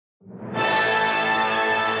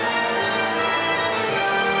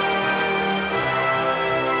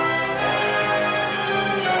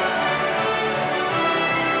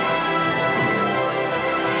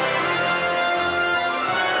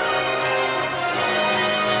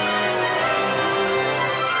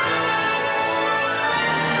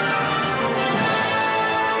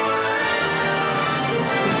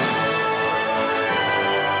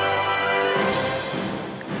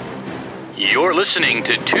You're listening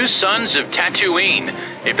to Two Sons of Tatooine.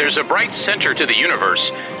 If there's a bright center to the universe,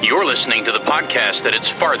 you're listening to the podcast that it's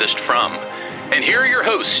farthest from. And here are your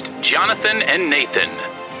hosts, Jonathan and Nathan.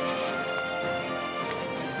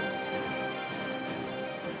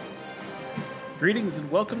 Greetings and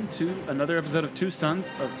welcome to another episode of Two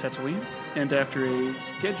Sons of Tatooine. And after a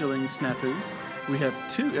scheduling snafu, we have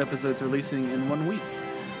 2 episodes releasing in 1 week,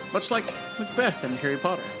 much like Macbeth and Harry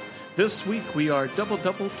Potter. This week we are double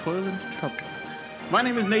toil and trouble. My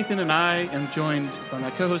name is Nathan and I am joined by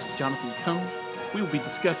my co-host Jonathan Cohn. We will be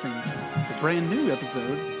discussing the brand new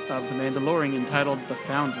episode of The Mandalorian entitled The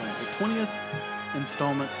Foundling, the 20th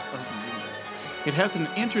installment of the year. It has an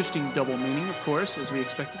interesting double meaning, of course, as we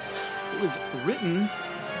expected. It was written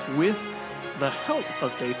with the help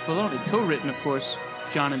of Dave Filoni. Co-written, of course.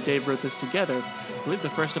 John and Dave wrote this together. I believe the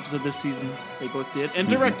first episode this season they both did. And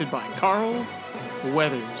directed by Carl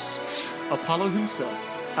Weathers, Apollo himself.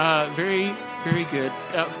 Very, very good.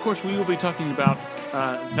 Of course, we will be talking about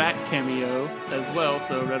that cameo as well,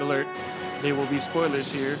 so red alert. There will be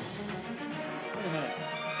spoilers here. Wait a minute.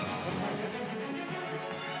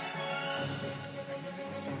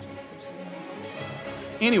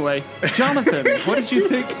 Anyway, Jonathan, what did you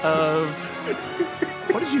think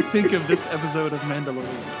of this episode of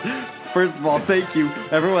Mandalorian? First of all, thank you.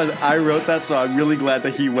 Everyone, I wrote that, so I'm really glad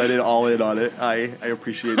that he went all in on it. I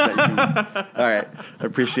appreciate that. All right. I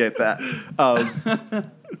appreciate that.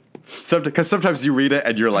 Because sometimes you read it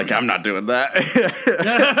and you're like, I'm not doing that.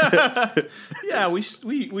 Yeah, we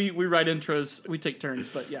write intros. We take turns,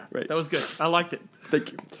 but yeah, right. That was good. I liked it.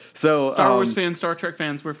 Thank you. So Star Wars fans, Star Trek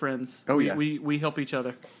fans, we're friends. Oh, yeah. We help each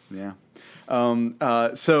other. Yeah. I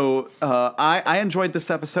enjoyed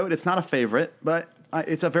this episode. It's not a favorite, but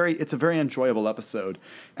it's a very enjoyable episode.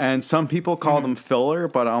 And some people call them filler,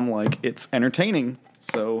 but I'm like, it's entertaining.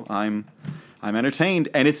 So I'm entertained,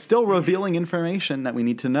 and it's still revealing information that we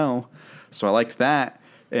need to know. So I liked that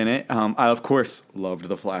in it. I of course loved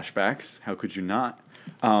the flashbacks. How could you not?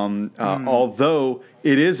 Although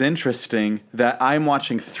it is interesting that I'm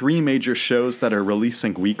watching 3 major shows that are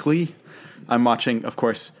releasing weekly. I'm watching, of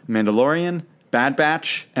course, Mandalorian, Bad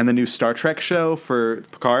Batch, and the new Star Trek show for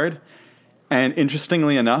Picard. And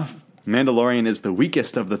interestingly enough, Mandalorian is the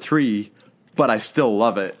weakest of the 3, but I still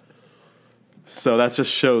love it. So that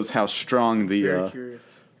just shows how strong the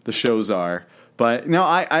shows are. But no,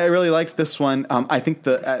 I really liked this one. I think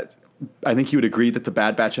you would agree that the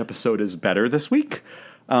Bad Batch episode is better this week.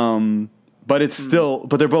 But it's still,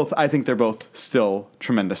 but I think they're both still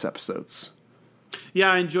tremendous episodes.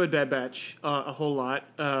 Yeah, I enjoyed Bad Batch a whole lot.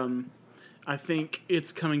 I think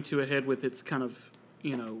it's coming to a head with its kind of,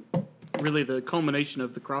 really the culmination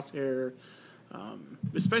of the Crosshair.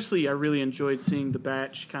 Especially, I really enjoyed seeing the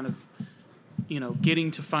Batch kind of,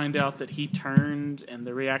 getting to find out that he turned and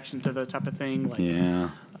the reaction to that type of thing.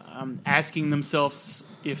 Like, asking themselves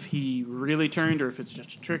if he really turned or if it's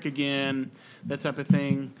just a trick again, that type of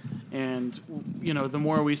thing. And, the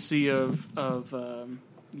more we see of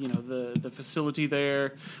the facility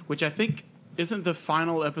there, which I think isn't the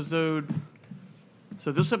final episode.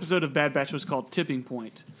 So this episode of Bad Batch was called Tipping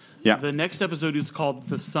Point. Yeah. The next episode is called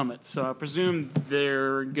The Summit. So I presume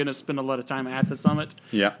they're going to spend a lot of time at the summit.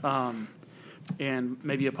 Yeah. And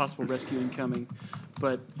maybe a possible rescue incoming.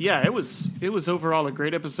 But yeah, it was overall a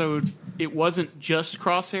great episode. It wasn't just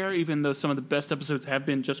Crosshair, even though some of the best episodes have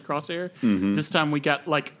been just Crosshair. Mm-hmm. This time we got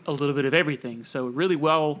like a little bit of everything. So a really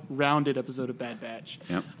well-rounded episode of Bad Batch.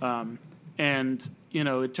 Yep. And,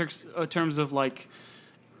 in terms of like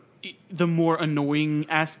the more annoying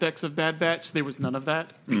aspects of Bad Batch, there was none of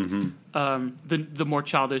that. Mm-hmm. The more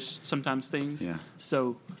childish sometimes things. Yeah.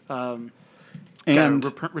 So and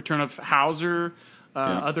return of Hauser,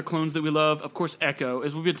 other clones that we love. Of course, Echo.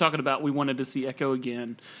 As we've been talking about, we wanted to see Echo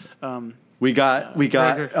again. We got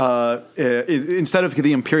instead of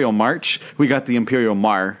the Imperial March, we got the Imperial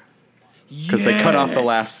Mar because they cut off the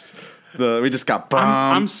last. We just got.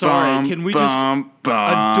 I'm sorry. Can we just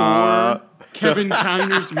adore Kevin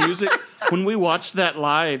Kiner's music? When we watched that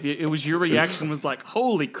live, it was your reaction was like,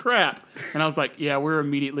 "Holy crap!" And I was like, "Yeah, we're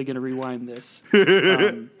immediately going to rewind this."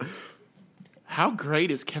 How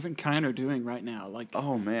great is Kevin Kiner doing right now? Like,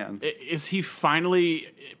 oh man, is he finally?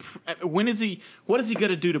 What is he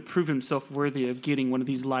going to do to prove himself worthy of getting one of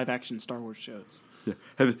these live action Star Wars shows? Yeah.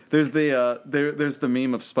 There's the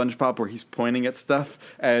meme of SpongeBob where he's pointing at stuff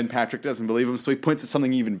and Patrick doesn't believe him, so he points at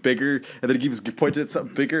something even bigger, and then he keeps pointing at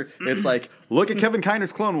something bigger. It's like, look at Kevin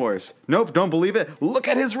Kiner's Clone Wars. Nope, don't believe it. Look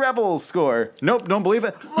at his Rebels score. Nope, don't believe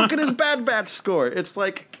it. Look at his Bad Batch score. It's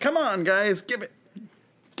like, come on, guys, give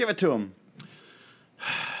it to him.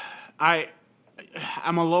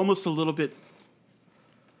 I'm almost a little bit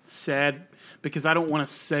sad because I don't want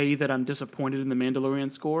to say that I'm disappointed in the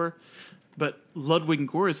Mandalorian score, but Ludwig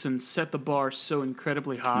Göransson set the bar so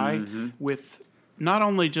incredibly high with not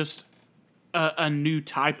only just a new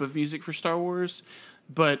type of music for Star Wars,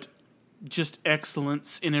 but just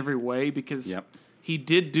excellence in every way, because he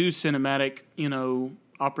did do cinematic,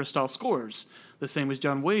 opera-style scores, the same as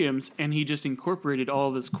John Williams, and he just incorporated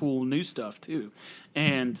all this cool new stuff, too.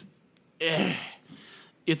 And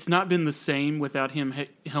it's not been the same without him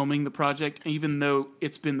helming the project, even though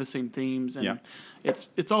it's been the same themes, and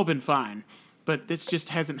it's all been fine. But this just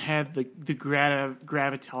hasn't had the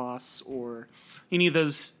gravitas or any of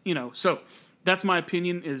those, So that's my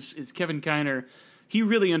opinion, is Kevin Kiner. He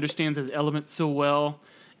really understands his elements so well,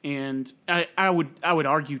 and I would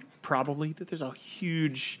argue probably that there's a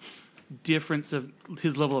huge difference of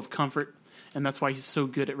his level of comfort, and that's why he's so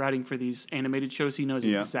good at writing for these animated shows. He knows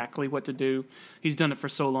exactly what to do. He's done it for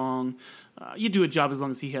so long. You do a job as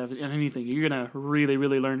long as he has in anything, you're going to really,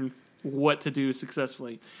 really learn what to do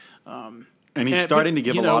successfly. And he's starting to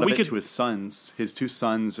give a lot of it to his sons. His two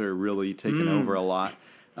sons are really taking over a lot.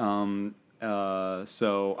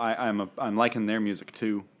 So I'm liking their music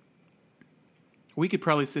too. We could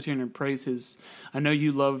probably sit here and praise his. I know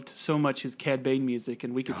you loved so much his Cad Bane music,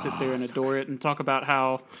 and we could sit there and adore it and talk about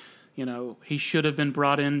how, he should have been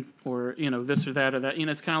brought in, or this or that or that.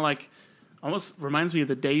 It's kind of like, almost reminds me of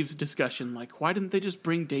the Dave's discussion. Like, why didn't they just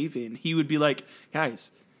bring Dave in? He would be like,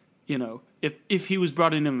 guys, if he was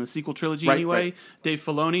brought in the sequel trilogy anyway, Dave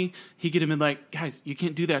Filoni, he'd get him in like, guys, you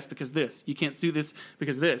can't do this because this. You can't do this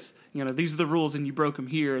because this. These are the rules, and you broke them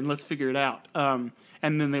here, and let's figure it out.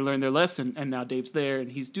 And then they learn their lesson, and now Dave's there,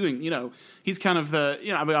 and he's doing, he's kind of the,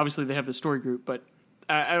 obviously they have the story group, but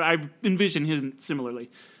I envision him similarly.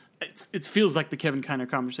 It feels like the Kevin Kiner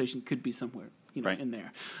conversation could be somewhere, in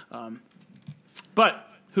there. But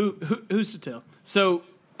who's to tell? So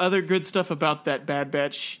other good stuff about that Bad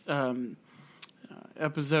Batch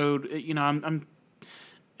episode, I'm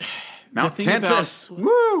Mount Tantus.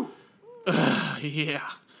 Woo!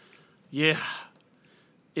 Yeah.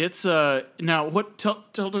 It's now what? Tell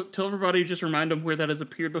everybody. Just remind them where that has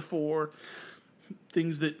appeared before.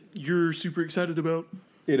 Things that you're super excited about.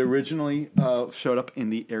 It originally showed up in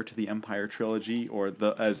the Heir to the Empire trilogy, or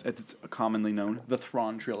as it's commonly known, the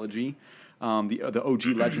Thrawn trilogy. The OG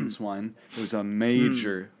Legends one. It was a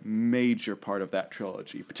major part of that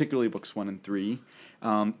trilogy, particularly books 1 and 3.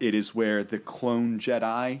 It is where the clone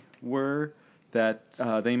Jedi were that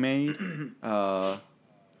they made.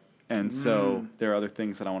 And so there are other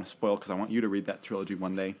things that I want to spoil because I want you to read that trilogy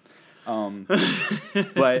one day.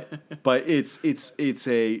 But it's a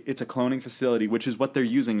cloning facility, which is what they're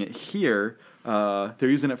using it here. They're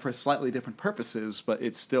using it for slightly different purposes, but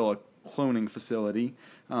it's still a cloning facility.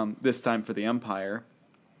 This time for the Empire,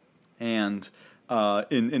 and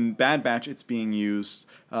in Bad Batch, it's being used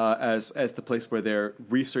as the place where they're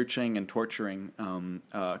researching and torturing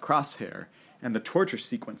Crosshair. And the torture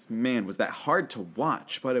sequence, man, was that hard to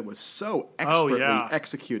watch, but it was so expertly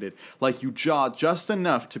executed. Like, you jaw just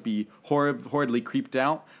enough to be horridly creeped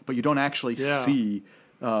out, but you don't actually see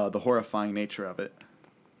the horrifying nature of it.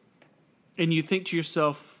 And you think to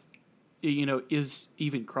yourself, is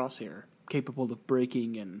even Crosshair capable of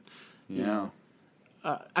breaking? And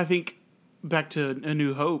I think back to A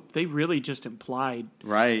New Hope, they really just implied,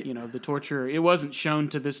 the torture. It wasn't shown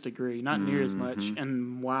to this degree, not near as much.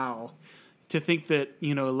 And wow. To think that,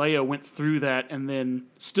 Leia went through that and then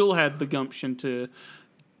still had the gumption to,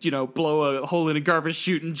 blow a hole in a garbage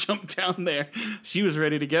chute and jump down there. She was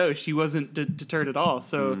ready to go. She wasn't deterred at all.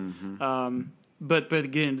 So, but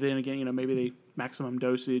again, maybe they maximum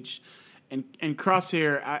dosage. And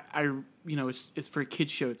Crosshair, I it's for a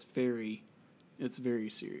kid's show. It's very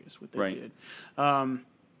serious what they did.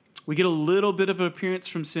 We get a little bit of an appearance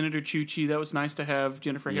from Senator Chuchi. That was nice to have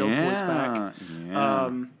Jennifer Hale's voice back.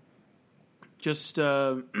 Yeah. Just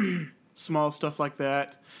small stuff like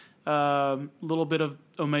that. Little bit of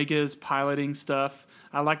Omega's piloting stuff.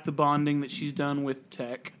 I like the bonding that she's done with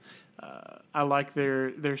Tech. I like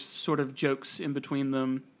their sort of jokes in between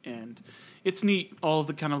them, and it's neat all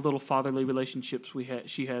the kind of little fatherly relationships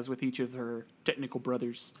she has with each of her technical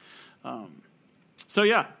brothers. So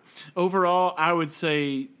yeah, overall, I would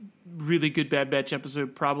say really good Bad Batch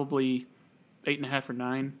episode. Probably 8.5 or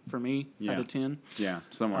 9 for me out of 10. Yeah,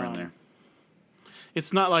 somewhere in there.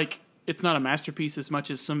 It's not a masterpiece as much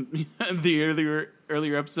as some of the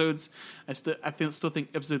earlier episodes. I still think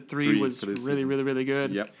episode 3 was really, really, really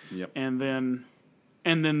good. Yep. And then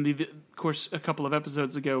of course a couple of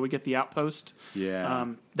episodes ago we get the Outpost. Yeah.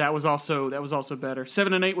 That was also better.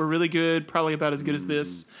 7 and 8 were really good, probably about as good as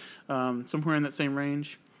this. Somewhere in that same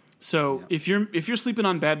range. So if you're sleeping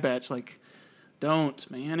on Bad Batch, like,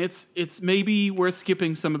 Don't, man. It's maybe worth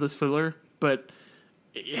skipping some of this filler, but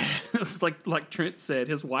it's like Trent said,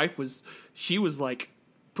 his wife was like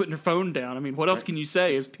putting her phone down. I mean, what else can you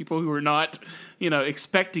say as people who are not,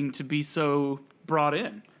 expecting to be so brought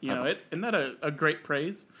in? Isn't that a great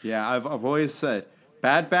praise? Yeah, I've always said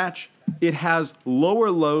Bad Batch, it has lower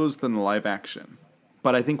lows than the live action.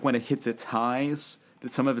 But I think when it hits its highs,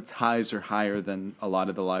 that some of its highs are higher than a lot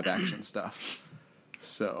of the live action stuff.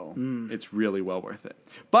 So it's really well worth it.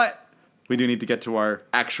 But we do need to get to our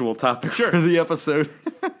actual topic for the episode.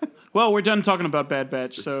 Well, we're done talking about Bad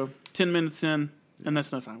Batch, so 10 minutes in, and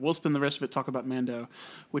that's not fine. We'll spend the rest of it talking about Mando,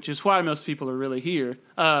 which is why most people are really here.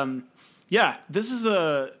 This is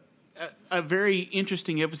a very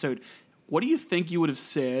interesting episode. What do you think you would have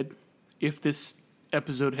said if this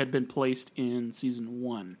episode had been placed in season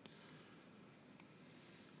 1?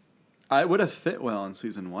 I would have fit well in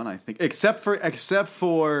season 1, I think, except for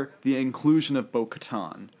the inclusion of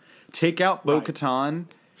Bo-Katan. Take out Bo-Katan,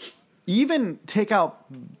 even take out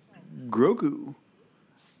Grogu,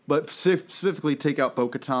 but specifically take out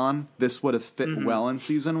Bo-Katan. This would have fit well in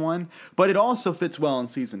season 1, but it also fits well in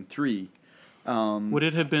season 3. Would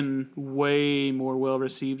it have been way more well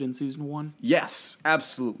received in season 1? Yes,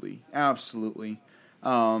 absolutely.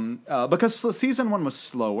 Because season 1 was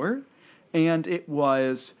slower, and it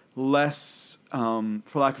was less,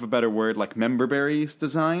 for lack of a better word, like member berries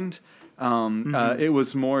designed. It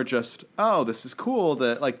was more just, this is cool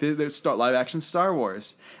that they start live action Star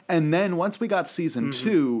Wars. And then once we got season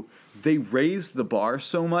 2, they raised the bar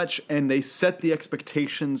so much, and they set the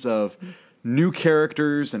expectations of new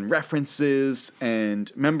characters and references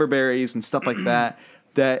and member berries and stuff like that,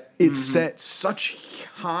 that it set such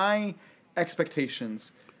high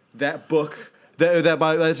expectations that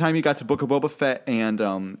by the time you got to Book of Boba Fett and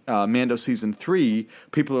Mando Season 3,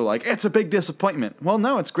 people are like, it's a big disappointment. Well,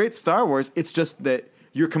 no, it's great Star Wars. It's just that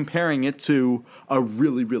you're comparing it to a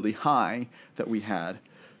really, really high that we had.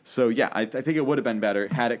 So, yeah, I think it would have been better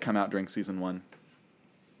had it come out during Season 1.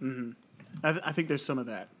 Mm-hmm. I think there's some of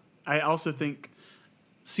that. I also think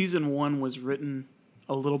Season 1 was written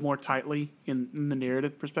a little more tightly in the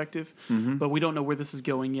narrative perspective, but we don't know where this is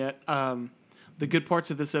going yet. The good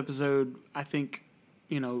parts of this episode, I think,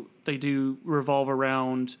 they do revolve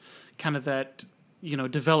around kind of that,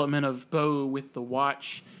 development of Bo with the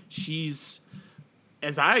watch. She's,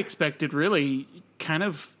 as I expected, really kind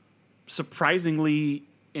of surprisingly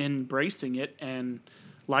embracing it and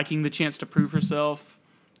liking the chance to prove herself,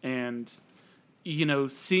 and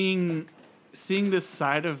seeing this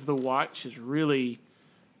side of the watch is really,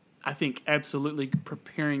 I think, absolutely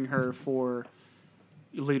preparing her for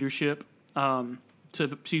leadership.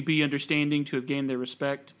 To be understanding, to have gained their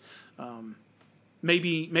respect.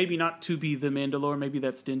 Maybe not to be the Mandalore. Maybe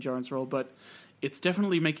that's Din Djarin's role, but it's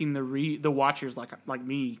definitely making the watchers like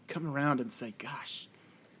me come around and say, "Gosh,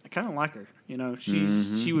 I kind of like her."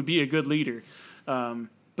 She would be a good leader,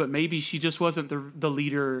 but maybe she just wasn't the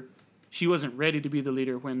leader. She wasn't ready to be the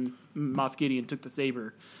leader when Moff Gideon took the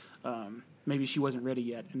saber. Maybe she wasn't ready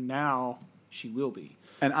yet, and now she will be.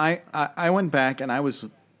 And I went back and I was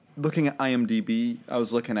looking at IMDb. I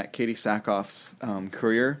was looking at Katie Sackhoff's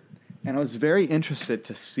career, and I was very interested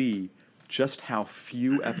to see just how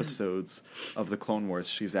few episodes of the Clone Wars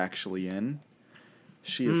she's actually in.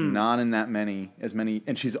 She is not in as many,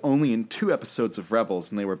 and she's only in 2 episodes of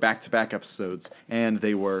Rebels, and they were back-to-back episodes, and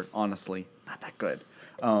they were honestly not that good,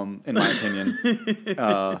 in my opinion.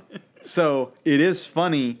 So it is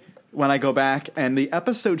funny when I go back, and the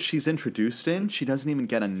episode she's introduced in, she doesn't even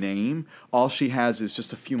get a name. All she has is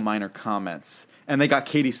just a few minor comments. And they got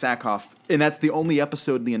Katie Sackhoff, and that's the only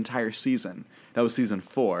episode in the entire season. That was season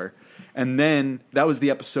 4. And then that was the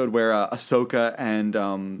episode where Ahsoka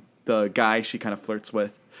and the guy she kind of flirts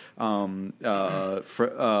with, Lux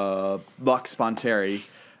Sponteri,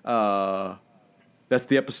 that's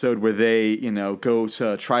the episode where they, go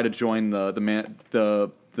to try to join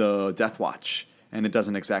the Death Watch. And it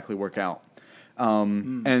doesn't exactly work out.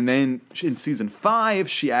 And then in season 5,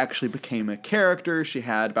 she actually became a character. She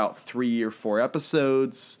had about 3 or 4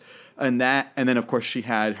 episodes, and then of course she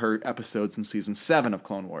had her episodes in season 7 of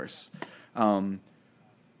Clone Wars.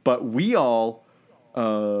 But we all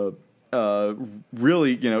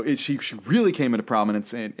really, she really came into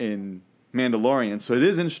prominence in Mandalorian. So it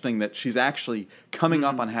is interesting that she's actually coming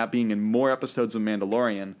up on being in more episodes of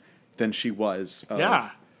Mandalorian than she was.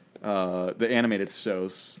 The animated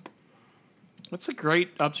shows. That's a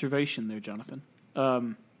great observation there, Jonathan.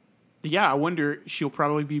 I wonder, she'll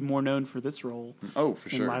probably be more known for this role. Oh, for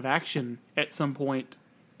sure. In live action at some point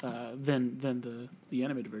than the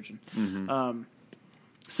animated version.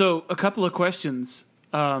 So a couple of questions.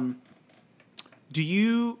 Do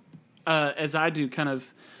you, as I do, kind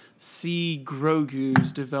of see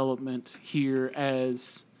Grogu's development here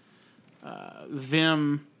as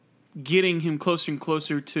them getting him closer and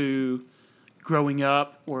closer to growing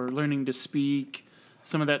up or learning to speak,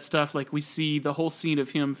 some of that stuff? Like, we see the whole scene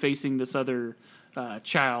of him facing this other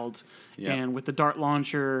child, and with the dart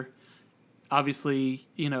launcher, obviously,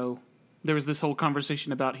 there was this whole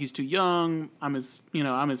conversation about he's too young, I'm his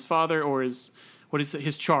father, or his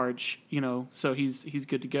charge, so he's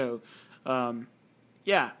good to go.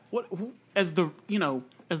 As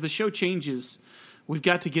the show changes, we've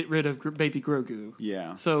got to get rid of baby Grogu.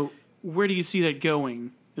 Yeah. So where do you see that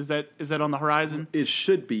going? Is that on the horizon? It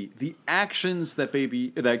should be. The actions that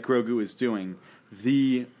Grogu is doing,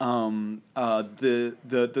 the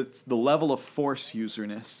level of Force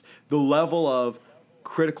userness, the level of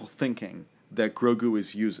critical thinking that Grogu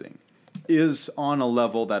is using, is on a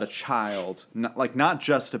level that a child, not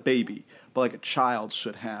just a baby, but like a child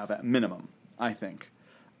should have at minimum, I think.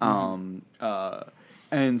 Mm-hmm.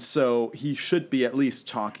 And so he should be at least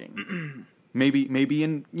talking. maybe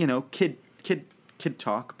in kid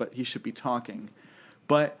talk, but he should be talking.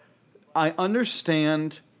 But I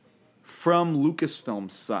understand from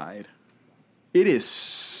Lucasfilm's side, it is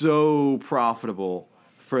so profitable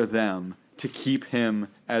for them to keep him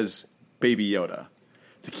as Baby Yoda,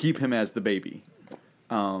 to keep him as the baby.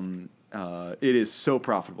 It is so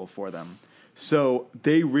profitable for them. So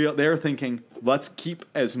they're thinking, let's keep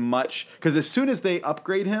as much, because as soon as they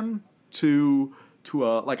upgrade him to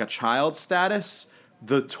a child status,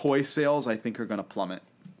 the toy sales, I think, are going to plummet.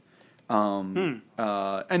 And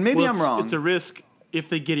maybe I'm wrong. It's a risk if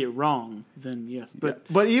they get it wrong. Then yes, but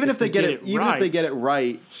even if they get it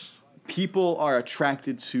right, people are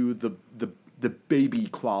attracted to the baby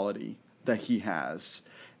quality that he has,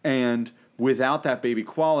 and without that baby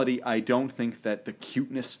quality, I don't think that the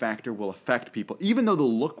cuteness factor will affect people. Even though the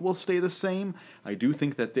look will stay the same, I do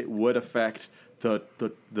think that it would affect the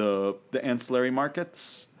ancillary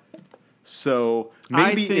markets. So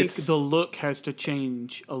maybe I think the look has to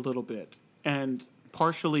change a little bit, and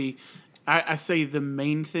partially, I say the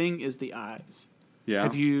main thing is the eyes. Yeah.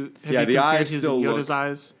 Have you the eyes his still Yoda's look,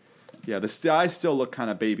 eyes? Yeah, the eyes still look kind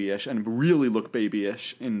of babyish, and really look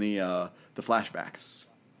babyish in the flashbacks.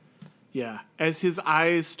 Yeah, as his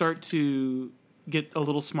eyes start to get a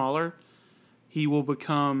little smaller, he will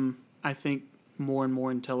become, I think, more and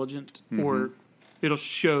more intelligent, or it'll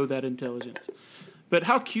show that intelligence. But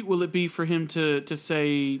how cute will it be for him to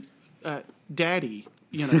say, "Daddy,"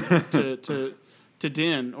 to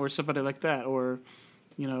Din or somebody like that, or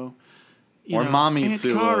Mommy Aunt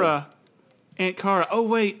to Cara. Aunt Cara. Oh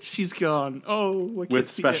wait, she's gone. Oh, I can't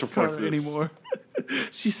with see special Aunt Cara forces anymore.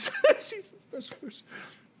 she's in special forces.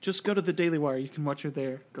 Just go to the Daily Wire. You can watch her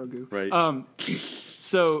there, Grogu. Right.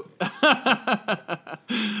 So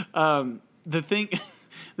the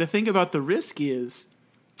thing about the risk is,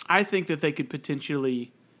 I think that they could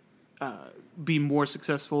potentially be more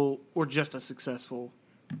successful or just as successful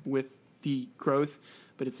with the growth,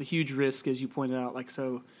 but it's a huge risk, as you pointed out. Like,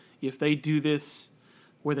 so if they do this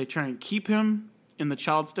where they try and keep him in the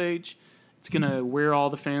child stage, it's going to wear all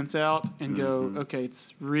the fans out and go, okay,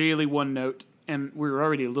 it's really one note. And we were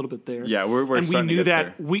already a little bit there. Yeah, we're and starting we knew to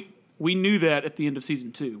get that there. we knew that at the end of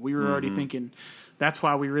season 2. We were already thinking that's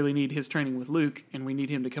why we really need his training with Luke, and we need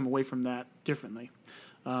him to come away from that differently.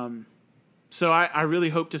 So I really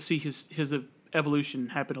hope to see his evolution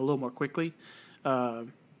happen a little more quickly,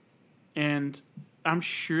 and I'm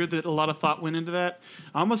sure that a lot of thought went into that.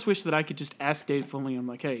 I almost wish that I could just ask Dave Filoni. I'm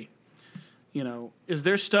like, hey, is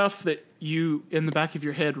there stuff that you, in the back of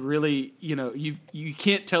your head, really, you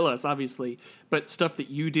can't tell us, obviously, but stuff that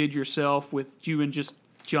you did yourself with you and just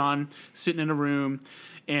John sitting in a room,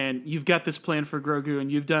 and you've got this plan for Grogu, and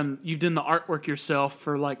you've done the artwork yourself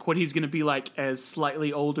for like what he's going to be like as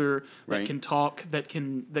slightly older, that can talk, that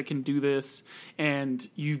can do this, and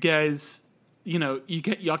you guys,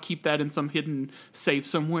 y'all keep that in some hidden safe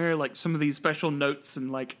somewhere, like some of these special notes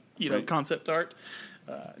and like concept art.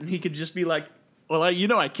 And he could just be like, well,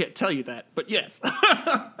 I can't tell you that, but yes.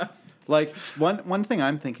 Like, one thing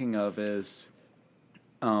I'm thinking of is,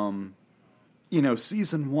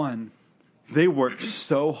 season 1, they worked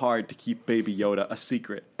so hard to keep Baby Yoda a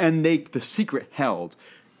secret. And the secret held.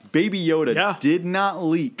 Baby Yoda did not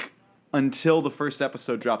leak until the first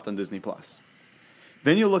episode dropped on Disney+.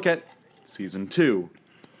 Then you look at season 2.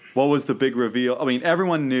 What was the big reveal? I mean,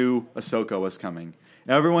 everyone knew Ahsoka was coming.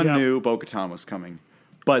 Everyone knew Bo-Katan was coming.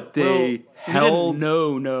 But they held... We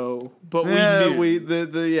didn't know, but we knew. We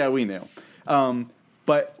knew.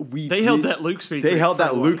 But they held that Luke secret. They held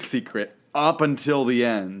that Luke secret up until the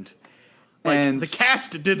end. Like, and the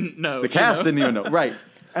cast didn't know. The cast didn't even know, right?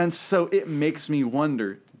 And so it makes me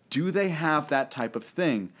wonder: do they have that type of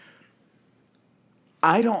thing?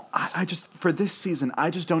 I don't. I just for this season, I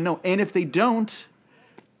just don't know. And if they don't,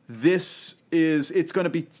 it's going to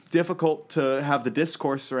be difficult to have the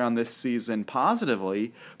discourse around this season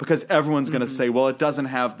positively because everyone's going to say, well, it doesn't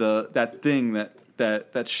have that thing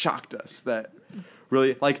that shocked us, that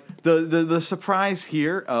really like the surprise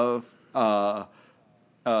here of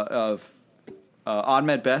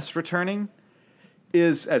Ahmed Best returning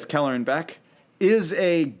is as Keller and Beck is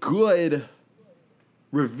a good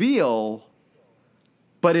reveal,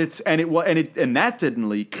 but that didn't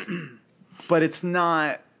leak, but it's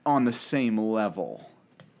not on the same level.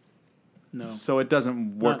 No. So it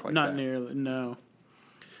doesn't work like that. Not nearly, no.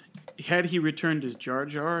 Had he returned as Jar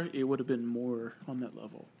Jar, it would have been more on that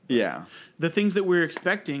level. Yeah. The things that we're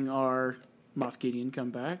expecting are Moff Gideon come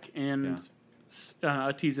back and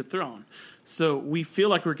a tease of Thrawn. So we feel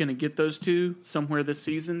like we're going to get those two somewhere this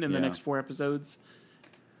season in the next 4 episodes.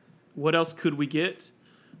 What else could we get?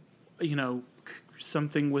 You know,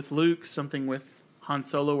 something with Luke, something with Han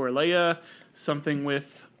Solo or Leia, something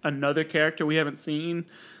with another character we haven't seen.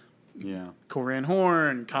 Yeah. Coran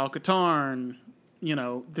Horn, Kyle Katarn, you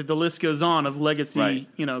know, the list goes on of legacy,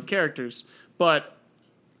 characters. But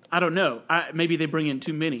I don't know. Maybe they bring in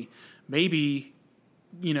too many. Maybe,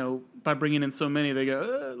 by bringing in so many, they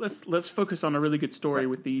go, let's focus on a really good story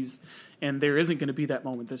with these, and there isn't going to be that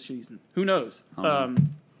moment this season. Who knows? But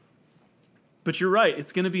you're right.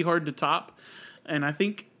 It's going to be hard to top, and I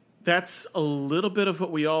think that's a little bit of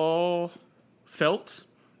what we all felt,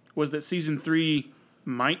 was that season 3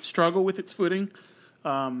 might struggle with its footing.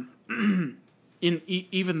 Even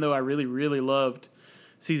though I really, really loved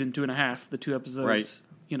season 2.5, the 2 episodes,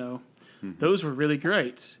 those were really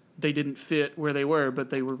great. They didn't fit where they were,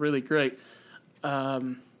 but they were really great.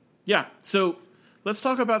 So let's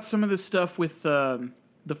talk about some of this stuff with the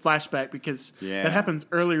flashback, because that happens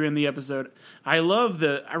earlier in the episode. I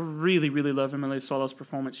really, really love Emily Swallow's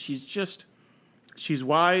performance. She's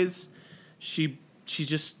wise. She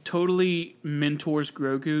just totally mentors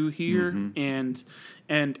Grogu here, and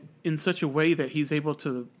in such a way that he's able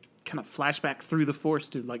to kind of flashback through the Force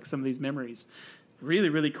to like some of these memories. Really,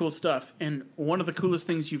 really cool stuff. And one of the coolest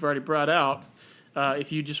things you've already brought out,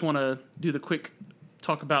 if you just want to do the quick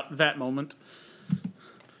talk about that moment.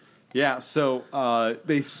 Yeah, so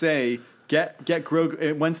they say get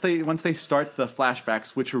Grogu once they start the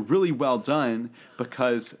flashbacks, which are really well done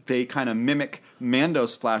because they kind of mimic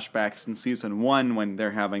Mando's flashbacks in season 1 when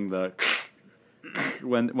they're having the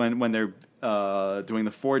when they're doing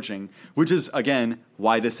the forging, which is again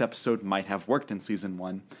why this episode might have worked in season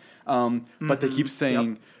 1. But they keep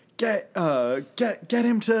saying get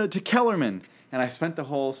him to Kellerman. And I spent the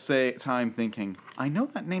whole time thinking, I know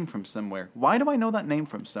that name from somewhere. Why do I know that name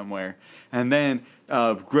from somewhere? And then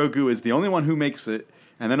Grogu is the only one who makes it.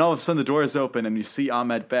 And then all of a sudden the doors open and you see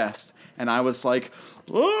Ahmed Best. And I was like,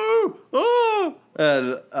 oh!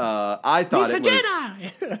 And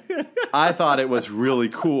I thought it was really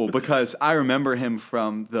cool because I remember him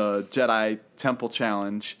from the Jedi Temple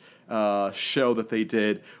Challenge show that they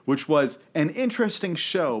did, which was an interesting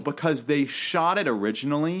show because they shot it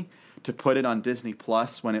originally to put it on Disney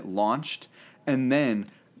Plus when it launched, and then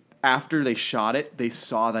after they shot it, they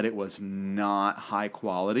saw that it was not high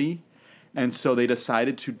quality, and so they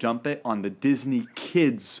decided to dump it on the Disney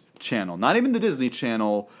Kids channel, not even the Disney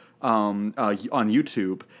Channel on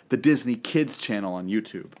YouTube, the Disney Kids channel on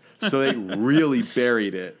YouTube. So they really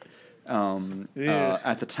buried it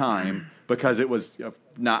at the time because it was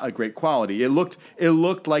not a great quality. It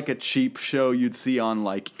looked like a cheap show you'd see on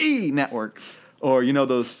like E! Network, or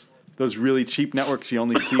those really cheap networks you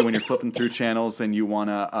only see when you're flipping through channels and you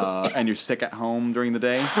wanna and you're sick at home during the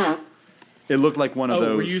day. It looked like one of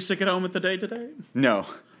those. Were you sick at home at the day today? No,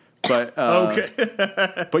 but okay.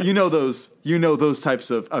 But those types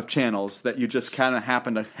of channels that you just kind of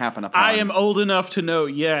happen upon. I am old enough to know.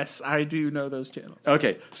 Yes, I do know those channels.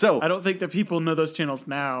 Okay, so I don't think that people know those channels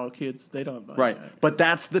now. Kids, they don't know. Right, that. But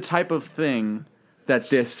that's the type of thing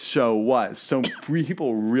that this show was. So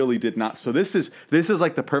people really did not. So this is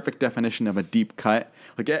like the perfect definition of a deep cut.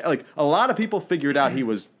 Like a lot of people figured out he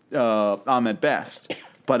was Ahmed Best,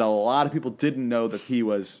 but a lot of people didn't know that he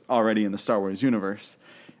was already in the Star Wars universe.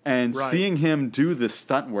 And seeing him do the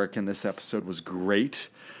stunt work in this episode was great.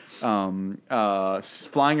 Flying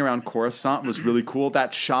around Coruscant was really cool.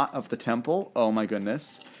 That shot of the temple, oh my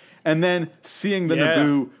goodness. And then seeing the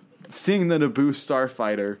Naboo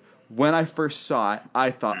starfighter. When I first saw it,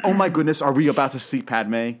 I thought, oh my goodness, are we about to see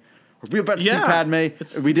Padme? Are we about to see Padme?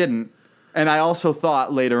 We didn't. And I also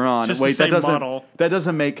thought later on, wait, that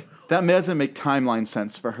doesn't that doesn't make timeline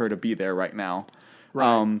sense for her to be there right now.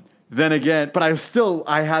 Right. Then again, but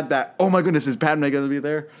I had that, oh my goodness, is Padme going to be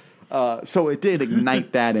there? So it did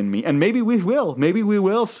ignite that in me. And maybe we will. Maybe we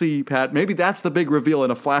will see maybe that's the big reveal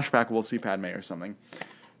in a flashback. We'll see Padme or something.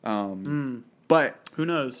 But who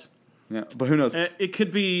knows? Yeah, but who knows? It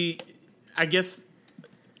could be, I guess,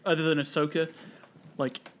 other than Ahsoka,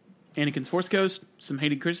 like Anakin's Force Ghost, some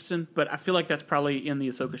Hayden Christensen, but I feel like that's probably in the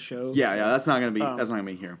Ahsoka show. Yeah, that's not going to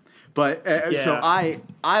be here. But so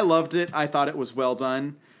I loved it. I thought it was well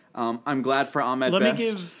done. I'm glad for Ahmed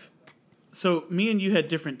Best. So me and you had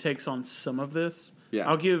different takes on some of this. Yeah.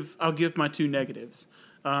 I'll give my two negatives.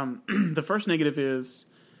 The first negative is,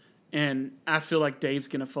 and I feel like Dave's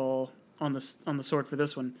gonna fall on the sword for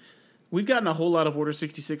this one. We've gotten a whole lot of Order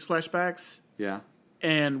 66 flashbacks. Yeah.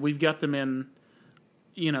 And we've got them in,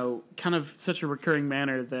 kind of such a recurring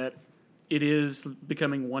manner that it is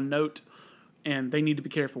becoming one note, and they need to be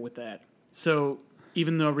careful with that. So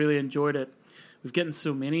even though I really enjoyed it, we've gotten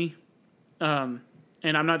so many.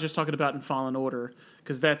 And I'm not just talking about in Fallen Order,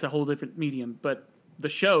 because that's a whole different medium. But the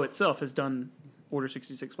show itself has done Order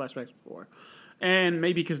 66 flashbacks before. And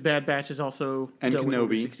maybe because Bad Batch is also and dealt with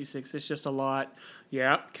Order Kenobi. 66. It's just a lot.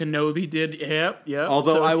 Yeah, Kenobi did. Yep.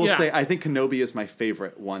 Although so I will say, I think Kenobi is my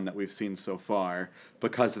favorite one that we've seen so far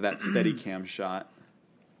because of that steady cam shot.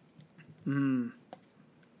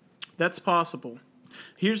 That's possible.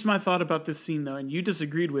 Here's my thought about this scene, though, and you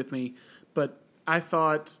disagreed with me, but I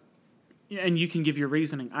thought... And you can give your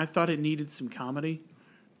reasoning. I thought it needed some comedy.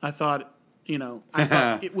 I thought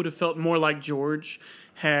it would have felt more like George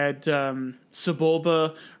had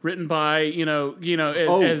Sebulba written by,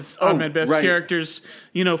 as Ahmed Best characters,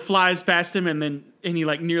 flies past him and he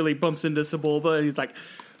like nearly bumps into Sebulba and he's like,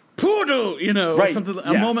 Poodle, right. something,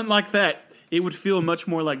 a moment like that. It would feel much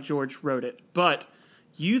more like George wrote it. But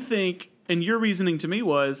you think, and your reasoning to me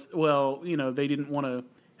was, well, they didn't want to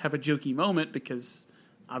have a jokey moment because...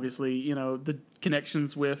 Obviously, the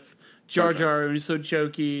connections with Jar Jar was so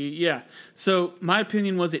jokey. Yeah. So my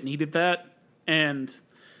opinion was it needed that, and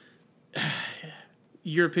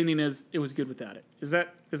your opinion is it was good without it. Is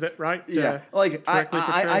that right? Yeah.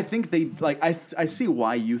 I think they I see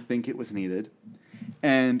why you think it was needed,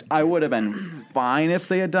 and I would have been fine if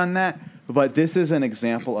they had done that. But this is an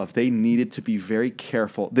example of they needed to be very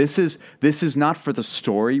careful. This is not for the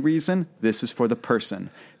story reason. This is for the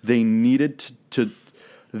person. They needed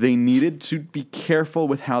to be careful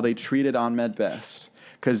with how they treated Ahmed Best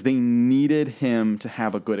because they needed him to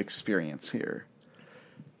have a good experience here.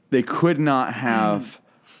 They could not have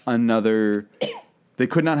They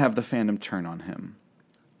could not have the fandom turn on him.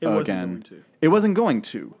 It wasn't going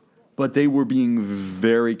to, but they were being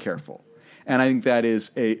very careful, and I think that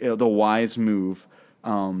is the wise move.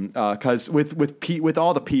 Because with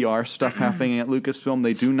all the PR stuff happening at Lucasfilm,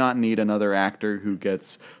 they do not need another actor who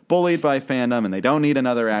gets bullied by fandom, and they don't need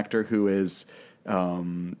another actor who is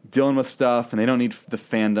dealing with stuff, and they don't need the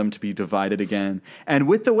fandom to be divided again. And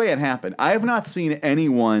with the way it happened, I have not seen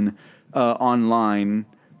anyone online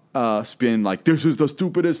spin like, this is the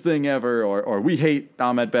stupidest thing ever, or we hate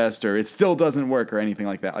Ahmed Best, or it still doesn't work, or anything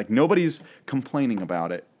like that. Like, nobody's complaining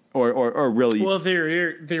about it, or really... Well,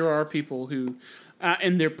 there are people who...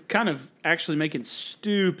 and they're kind of actually making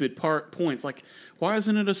stupid points, like, why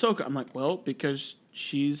isn't it Ahsoka? I'm like, well, because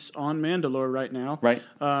she's on Mandalore right now. Right.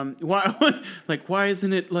 Why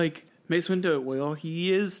isn't it, like, Mace Windu? Well,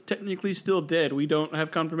 he is technically still dead. We don't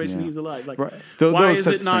have confirmation he's alive. Like, right. Why is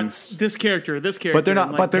it not this character? But they're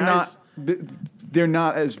not. Like, but they're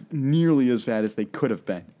not as nearly as bad as they could have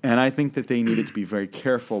been. And I think that they needed to be very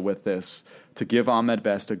careful with this to give Ahmed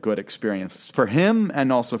Best a good experience for him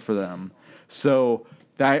and also for them. So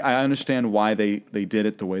I understand why they did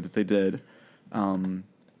it the way that they did. I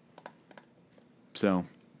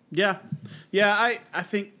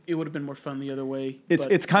think it would have been more fun the other way.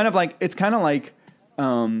 It's kind of like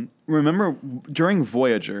remember during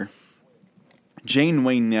Voyager,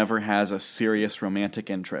 Janeway never has a serious romantic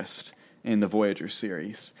interest in the Voyager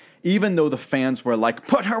series, even though the fans were like,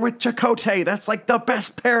 put her with Chakotay, that's like the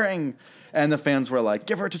best pairing. And the fans were like,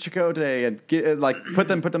 give her to Chakotay and put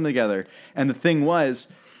them together. And the thing was,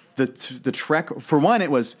 the Trek, for one,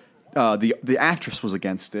 it was the actress was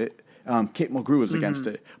against it. Kate Mulgrew was against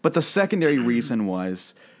it. But the secondary reason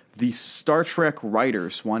was the Star Trek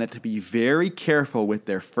writers wanted to be very careful with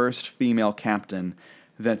their first female captain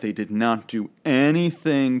that they did not do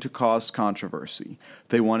anything to cause controversy.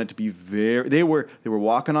 They wanted to be they were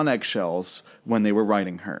walking on eggshells when they were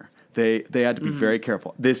writing her. They had to be very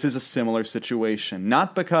careful. This is a similar situation,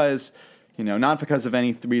 not because of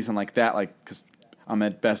any reason like that, like because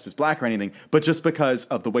Ahmed Best is black or anything, but just because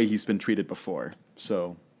of the way he's been treated before.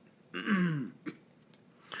 So,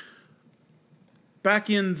 back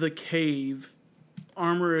in the cave,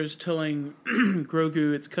 Armor is telling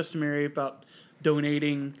Grogu it's customary about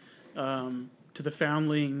donating to the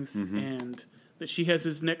Foundlings, and that she has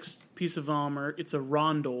his next piece of armor. It's a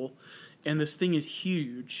rondel, and this thing is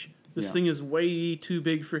huge. This thing is way too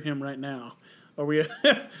big for him right now. Are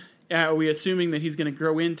we assuming that he's going to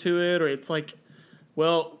grow into it, or it's like,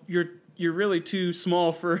 well, you're really too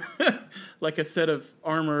small for like a set of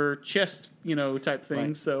armor chest, type thing.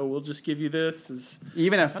 Right. So we'll just give you this.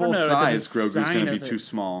 Even at full size, Grogu's going to be too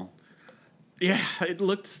small. Yeah, it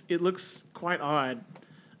looks quite odd.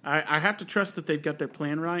 I have to trust that they've got their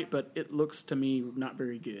plan right, but it looks to me not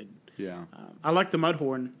very good. Yeah, I like the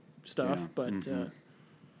Mudhorn stuff, but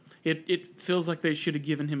it feels like they should have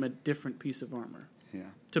given him a different piece of armor. Yeah,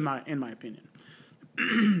 in my opinion.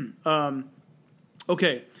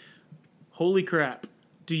 Okay, holy crap!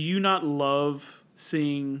 Do you not love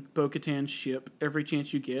seeing Bo-Katan's ship every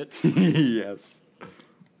chance you get? Yes,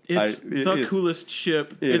 it's the coolest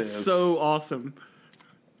ship. It's so awesome.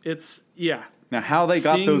 Now, how they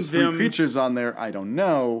got those three creatures on there, I don't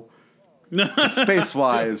know.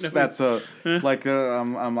 Space-wise, that's I don't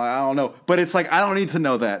know. But it's like, I don't need to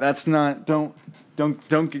know that. That's not. Don't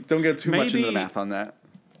get too much into the math on that.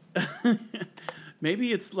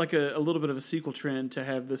 Maybe it's like a little bit of a sequel trend to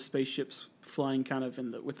have the spaceships flying kind of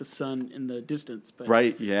with the sun in the distance. But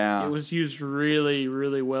right, yeah. It was used really,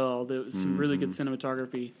 really well. There was some really good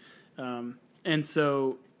cinematography, and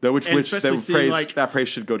so. That praise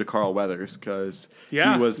should go to Carl Weathers, because he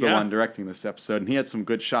was the one directing this episode, and he had some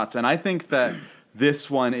good shots. And I think that this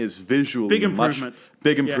one is visually big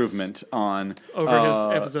improvement on over his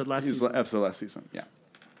episode last season. Yeah.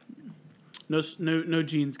 No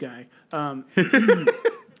jeans guy.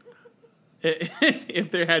 If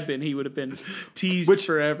there had been, he would have been teased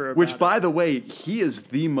forever. By the way, he is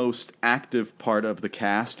the most active part of the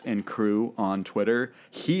cast and crew on Twitter.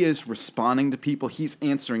 He is responding to people. He's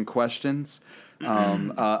answering questions. He's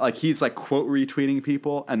quote retweeting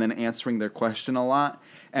people and then answering their question a lot.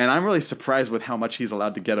 And I'm really surprised with how much he's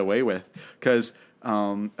allowed to get away with, because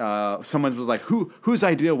someone was like, whose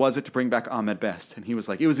idea was it to bring back Ahmed Best? And he was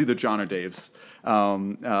like, it was either John or Dave's.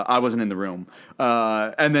 I wasn't in the room.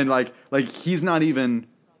 And then he's not even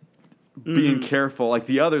being careful. Like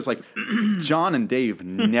the others, like John and Dave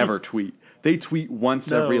never tweet. They tweet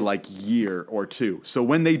once every year or two. So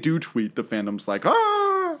when they do tweet, the fandom's like,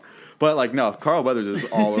 ah! But no, Carl Weathers is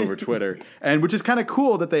all over Twitter. And which is kind of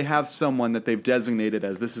cool that they have someone that they've designated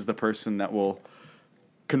as this is the person that will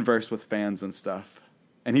converse with fans and stuff,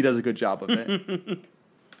 and he does a good job of it.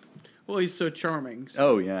 Well, he's so charming.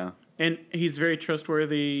 Oh yeah, and he's very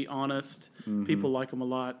trustworthy, honest. People like him a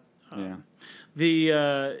lot.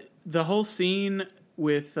 The whole scene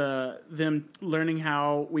with them learning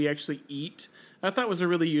how we actually eat, I thought was a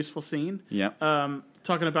really useful scene. Yeah,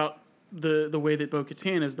 talking about the way that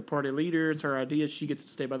Bo-Katan is the party leader. It's her idea. She gets to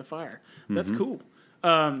stay by the fire. That's cool.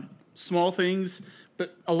 Small things.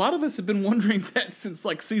 But a lot of us have been wondering that since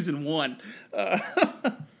season 1.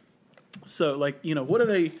 So what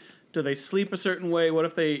do they sleep a certain way? What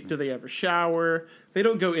if do they ever shower? They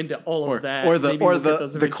don't go into all of that. Or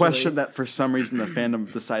the question that for some reason the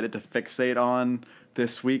fandom decided to fixate on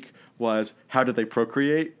this week was, how did they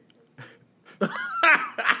procreate?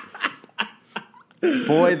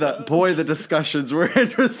 Boy, the discussions were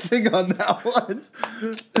interesting on that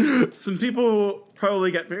one. Some people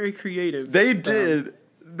probably got very creative. They did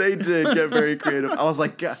get very creative. I was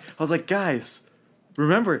like, guys,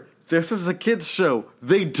 remember, this is a kids show.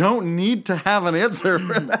 They don't need to have an answer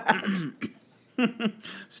for that.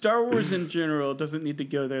 Star Wars in general doesn't need to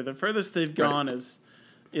go there. The furthest they've gone is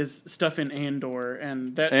stuff in Andor,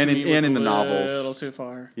 and that to me was in the novels a little too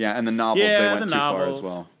far. Yeah, and the novels they went too far as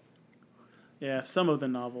well. Yeah, some of the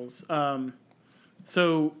novels.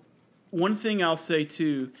 So one thing I'll say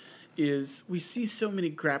too is we see so many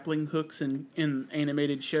grappling hooks in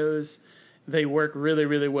animated shows. They work really,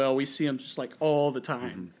 really well. We see them just all the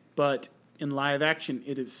time. But in live action,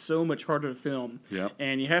 it is so much harder to film. Yep.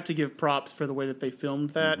 And you have to give props for the way that they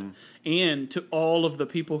filmed that, and to all of the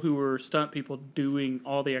people who were stunt people doing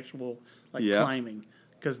all the actual climbing,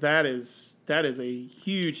 because that is a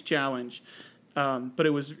huge challenge. But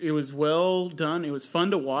it was well done. It was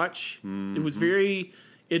fun to watch. It was very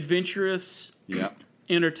adventurous. Yeah.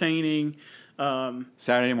 Entertaining.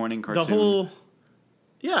 Saturday morning cartoon.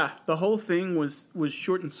 The whole thing was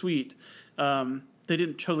short and sweet. They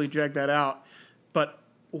didn't totally drag that out. But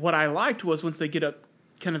what I liked was once they get up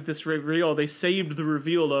kind of this reveal, they saved the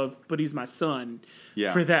reveal of, but he's my son,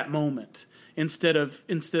 for that moment. Instead of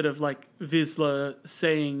Vizsla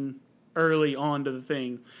saying early on to the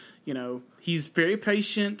thing, he's very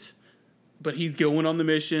patient, but he's going on the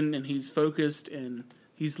mission, and he's focused, and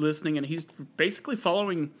he's listening, and he's basically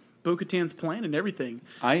following Bo-Katan's plan and everything.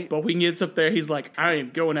 But when he gets up there, he's like, I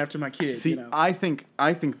am going after my kid. See, I think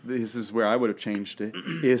this is where I would have changed it,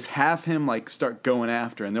 is have him, like, start going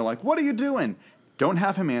after, and they're like, what are you doing? Don't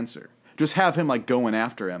have him answer. Just have him, like, going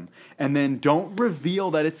after him. And then don't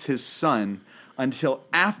reveal that it's his son until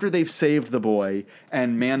after they've saved the boy,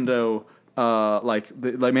 and Mando...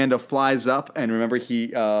 Mando flies up, and remember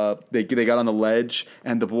they got on the ledge,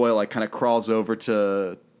 and the boy like kind of crawls over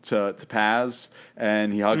to Paz,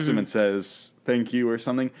 and he hugs him and says thank you or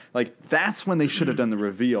something. Like, that's when they should have done the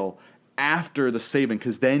reveal after the saving,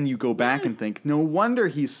 because then you go back and think, no wonder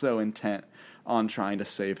he's so intent on trying to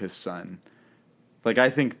save his son. Like, I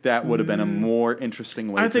think that would have been a more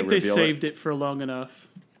interesting way to reveal it. I think they saved it for long enough,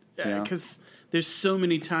 because there's so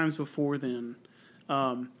many times before then.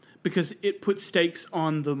 Because it put stakes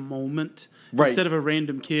on the moment. Right. Instead of a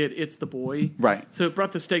random kid, it's the boy. Right. So it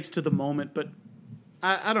brought the stakes to the moment, but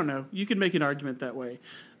I don't know. You could make an argument that way.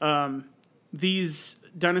 These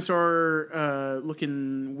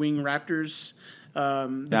dinosaur-looking wing raptors... I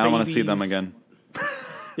don't want to see them again.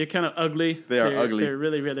 They're kind of ugly. They're ugly. They're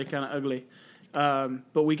really, really kind of ugly.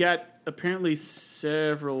 But we got apparently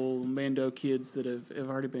several Mando kids that have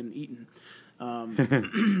already been eaten.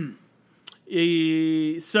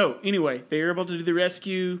 So anyway, they were able to do the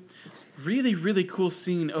rescue. Really, really cool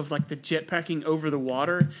scene of like the jetpacking over the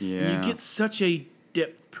water. Yeah. And you get such a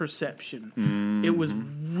depth perception. Mm-hmm. It was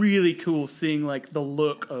really cool seeing like the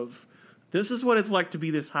look of this is what it's like to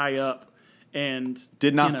be this high up. And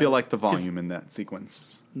did not feel like the volume in that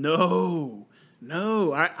sequence. No.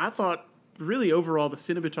 I thought really overall the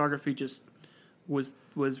cinematography just was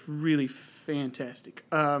really fantastic.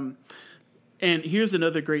 And here's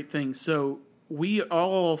another great thing. So we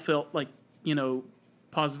all felt like,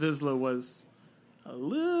 Paz Vizsla was a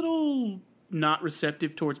little not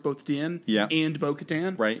receptive towards both Din and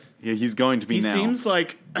Bo-Katan. Right. Yeah, he's going to be now.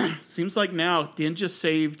 Seems like now Din just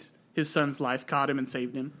saved his son's life, caught him and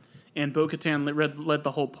saved him. And Bo-Katan led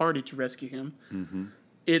the whole party to rescue him. Mm-hmm.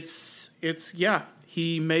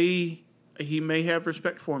 He may have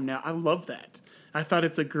respect for him now. I love that. I thought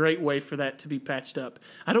it's a great way for that to be patched up.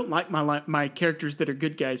 I don't like my characters that are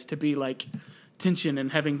good guys to be like tension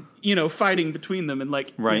and having fighting between them and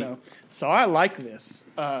like right. So I like this.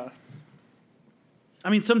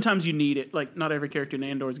 Sometimes you need it. Like not every character in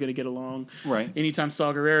Andor is going to get along. Right. Anytime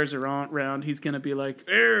Saw Gerrera's around, he's going to be like,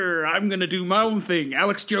 I'm going to do my own thing.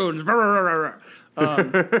 Alex Jones.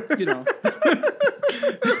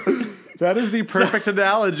 That is the perfect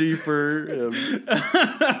analogy for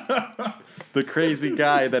the crazy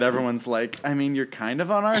guy that everyone's like, you're kind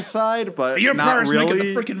of on our side, but your not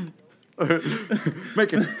really. Making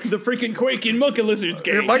the freaking quaking monkey lizards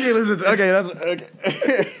game. Monkey lizards. Okay, that's okay.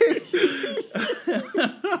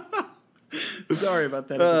 Sorry about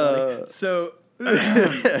that, everybody. So,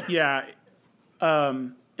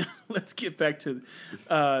 let's get back to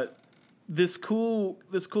this cool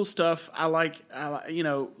stuff. I like,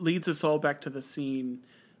 leads us all back to the scene.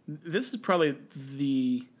 This is probably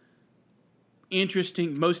the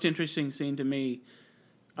most interesting scene to me.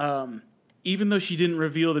 Even though she didn't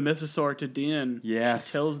reveal the mythosaur to Din, she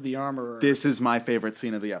tells the armorer. This is my favorite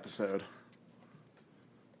scene of the episode.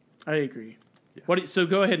 I agree. Yes. So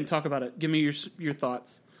go ahead and talk about it. Give me your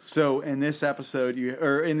thoughts. So in this episode,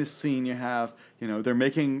 in this scene, you have they're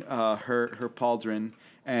making her pauldron,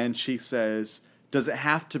 and she says, "Does it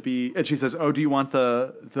have to be?" And she says, "Oh, do you want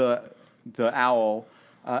the owl?"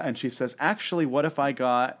 And she says, "Actually, what if I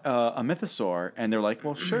got a mythosaur?" And they're like,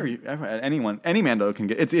 "Well, sure, any Mando can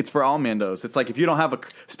get. It's for all Mandos. It's like if you don't have a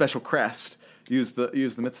special crest, use the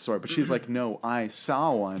mythosaur." But she's like, "No, I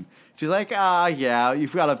saw one." She's like, yeah,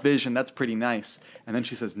 you've got a vision. That's pretty nice." And then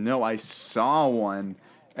she says, "No, I saw one."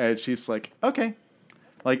 And she's like, "Okay."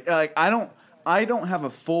 Like I don't have a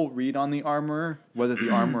full read on the armorer, whether the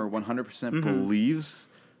armorer 100% believes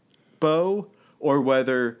Bo, or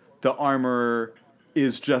whether the armorer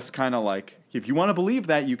is just kind of like, if you want to believe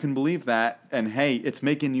that, you can believe that, and hey, it's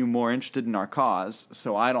making you more interested in our cause,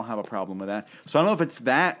 so I don't have a problem with that. So I don't know if it's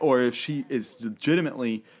that, or if she is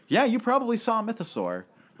legitimately, you probably saw a mythosaur.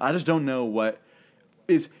 I just don't know what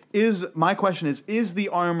my question is the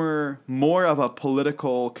armorer more of a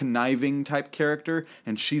political conniving type character,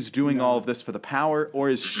 and she's doing all of this for the power, or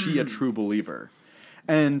is she a true believer?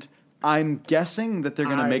 And I'm guessing that they're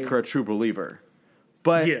going to make her a true believer.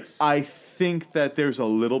 But I think that there's a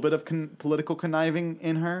little bit of political conniving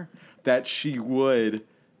in her, that she would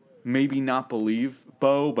maybe not believe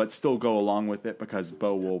Bo, but still go along with it because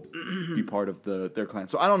Bo will be part of their clan.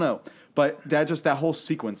 So I don't know. But that whole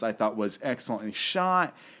sequence I thought was excellently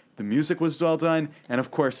shot. The music was well done. And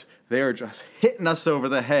of course, they are just hitting us over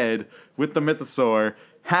the head with the mythosaur.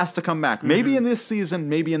 Has to come back. Maybe in this season,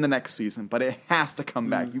 maybe in the next season, but it has to come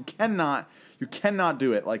back. You cannot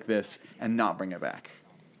do it like this and not bring it back.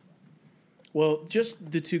 Well,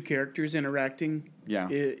 just the two characters interacting. Yeah.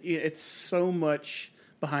 It's so much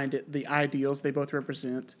behind it, the ideals they both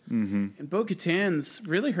represent. Mm-hmm. And Bo-Katan's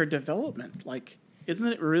really her development. Like, isn't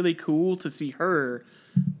it really cool to see her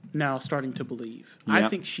now starting to believe? Yep. I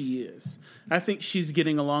think she is. I think she's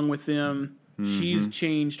getting along with them. Mm-hmm. She's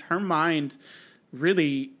changed. Her mind,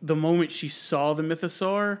 really, the moment she saw the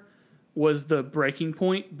mythosaur was the breaking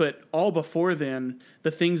point. But all before then,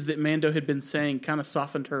 the things that Mando had been saying kind of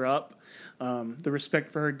softened her up. The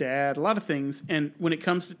respect for her dad, a lot of things. And when it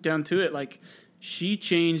comes down to it, like, she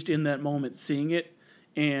changed in that moment seeing it.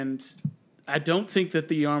 And I don't think that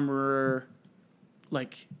the Armorer,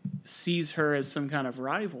 like, sees her as some kind of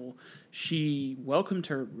rival. She welcomed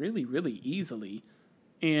her really, really easily.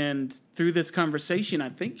 And through this conversation, I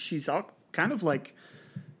think she's all kind of like,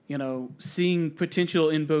 you know, seeing potential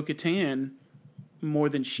in Bo-Katan more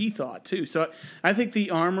than she thought, too. So I think the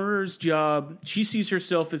Armorer's job, she sees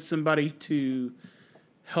herself as somebody to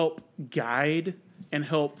help guide and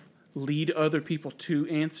help lead other people to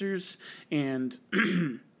answers and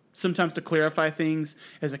sometimes to clarify things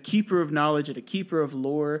as a keeper of knowledge and a keeper of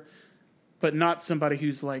lore, but not somebody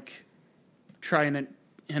who's like trying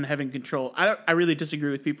and having control. I really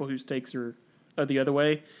disagree with people whose takes are the other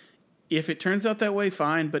way. If it turns out that way,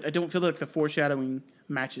 fine, but I don't feel like the foreshadowing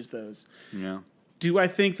matches those. Yeah. Do I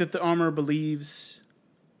think that the Armorer believes,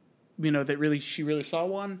 you know, that she really saw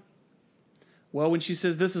one? Well, when she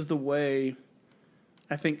says this is the way,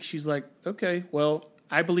 I think she's like, okay, well,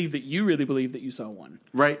 I believe that you really believe that you saw one.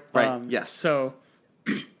 Right, yes.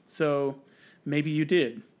 So maybe you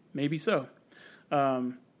did. Maybe so.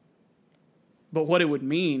 But what it would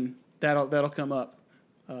mean, that'll come up.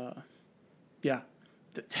 Yeah.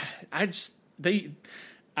 I'm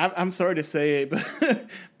sorry to say it,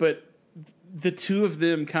 but the two of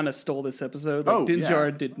them kind of stole this episode. Like, Din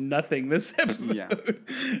Djarin did nothing this episode. Yeah.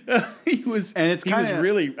 he was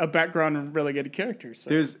really a background and relegated character. So.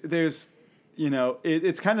 There's you know,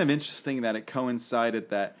 it's kind of interesting that it coincided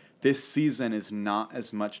that this season is not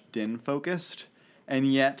as much Din focused,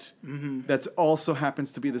 and yet that also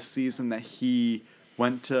happens to be the season that he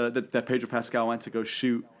went to that Pedro Pascal went to go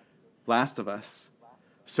shoot Last of Us.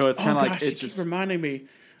 So it's kind of like it just reminding me.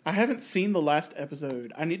 I haven't seen the last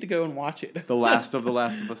episode. I need to go and watch it. The Last of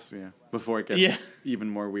Us, yeah. Before it gets even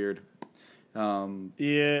more weird.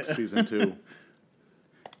 Season 2.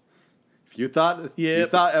 If you thought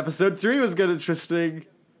episode 3 was good interesting,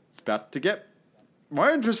 it's about to get more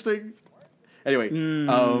interesting. Anyway,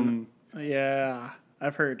 yeah,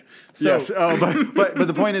 I've heard. So, yes, but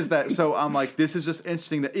the point is that I'm like, this is just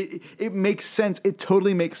interesting that it makes sense. It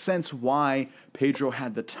totally makes sense why Pedro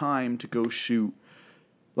had the time to go shoot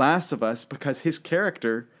Last of Us, because his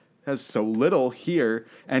character has so little here,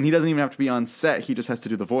 and he doesn't even have to be on set. He just has to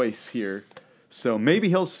do the voice here. So maybe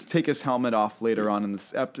he'll take his helmet off later on in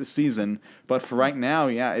this season. But for right now,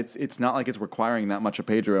 it's not like it's requiring that much of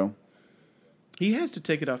Pedro. He has to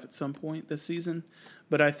take it off at some point this season.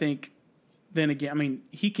 But I think, then again, I mean,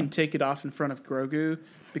 he can take it off in front of Grogu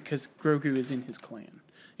because Grogu is in his clan.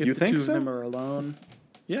 If you think so? The two of them are alone,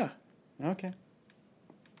 yeah. Okay.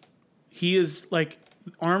 He is like...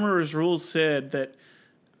 Armorer's rules said that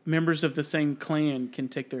members of the same clan can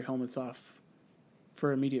take their helmets off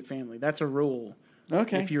for immediate family. That's a rule.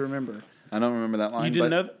 Okay. If you remember. I don't remember that line. You didn't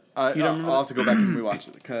know that? You don't remember I'll have to go back and rewatch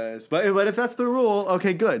it. But if that's the rule,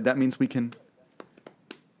 okay, good. That means we can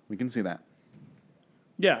see that.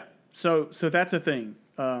 Yeah. So that's a thing.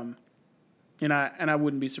 And I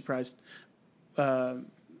wouldn't be surprised.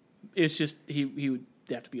 It's just he would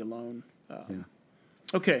have to be alone.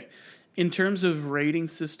 Okay. In terms of rating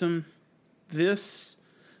system,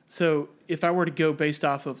 so if I were to go based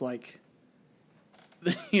off of like,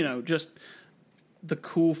 you know, just the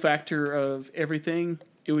cool factor of everything,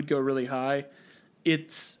 it would go really high.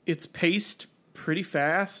 It's paced pretty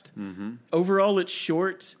fast. Mm-hmm. Overall, it's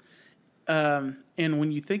short. And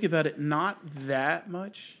when you think about it, not that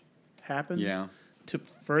much happened to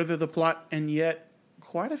further the plot, and yet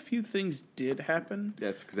quite a few things did happen.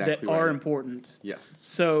 That's exactly that are important. Yes.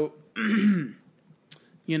 So,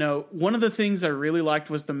 you know, one of the things I really liked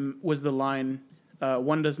was the line,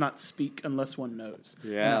 "One does not speak unless one knows."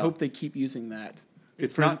 Yeah. And I hope they keep using that.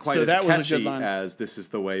 It's not quite as catchy as "This is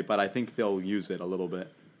the way," but I think they'll use it a little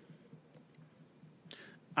bit.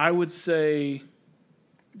 I would say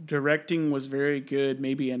directing was very good,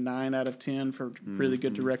 maybe a 9 out of 10 for really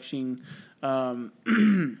good direction.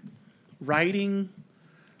 Writing,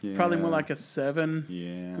 probably more like a 7.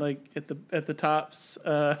 Yeah. Like at the tops.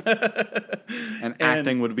 And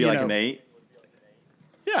acting would be like an 8.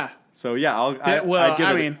 Yeah. So yeah,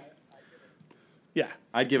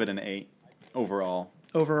 I'd give it an 8 overall.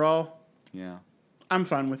 Overall, Yeah. I'm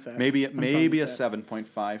fine with that. Maybe a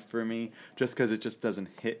 7.5 for me, just because it just doesn't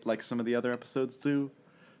hit like some of the other episodes do.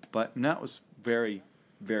 But no, it was very,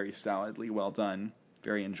 very solidly well done.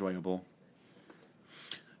 Very enjoyable.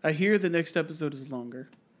 I hear the next episode is longer.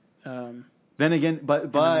 Then again,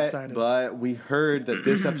 but we heard that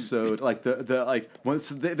this episode, like once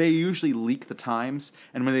they usually leak the times,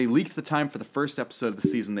 and when they leaked the time for the first episode of the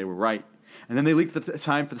season, they were right. And then they leaked the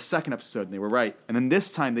time for the second episode, and they were right. And then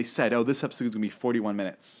this time they said, oh, this episode is going to be 41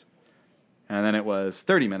 minutes. And then it was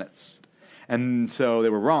 30 minutes. And so they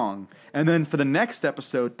were wrong. And then for the next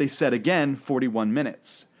episode, they said again 41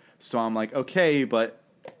 minutes. So I'm like, okay, but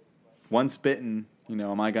once bitten,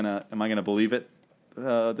 am I gonna believe it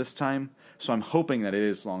this time? So I'm hoping that it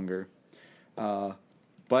is longer.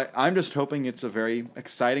 But I'm just hoping it's a very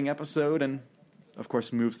exciting episode and, of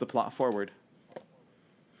course, moves the plot forward.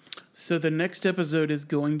 So the next episode is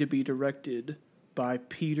going to be directed by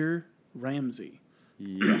Peter Ramsey.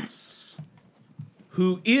 Yes.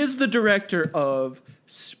 Who is the director of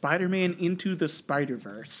Spider-Man Into the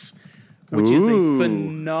Spider-Verse, which is a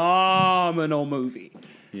phenomenal movie.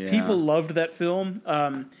 Yeah. People loved that film.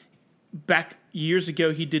 Back years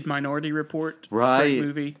ago, he did Minority Report. Right. Great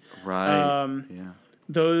movie. Right.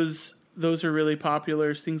 Those are really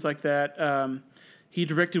popular, things like that. He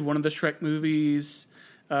directed one of the Shrek movies.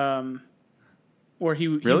 Or he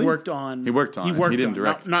worked on. He didn't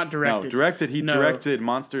direct. Not directed. No, directed. He directed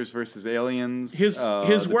Monsters vs. Aliens. His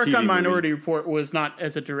work TV on Minority movie. Report was not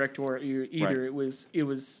as a director either. Right. It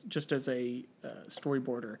was just as a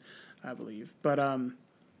storyboarder, I believe. But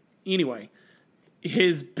anyway,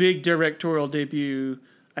 his big directorial debut,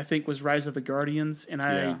 I think, was Rise of the Guardians, and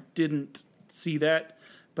I didn't see that.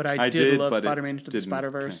 But I did love Spider-Man Into the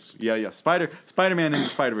Spider-Verse. Yeah. Spider-Man Into the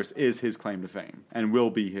Spider-Verse is his claim to fame, and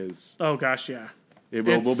will be his. Oh gosh, yeah. It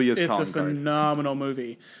will be his calling card. It's a phenomenal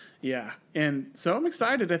movie. Yeah. And so I'm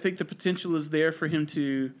excited. I think the potential is there for him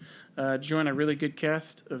to join a really good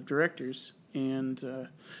cast of directors. And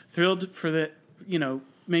thrilled for that,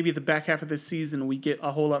 maybe the back half of this season we get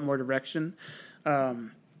a whole lot more direction.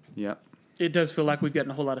 Yeah. It does feel like we've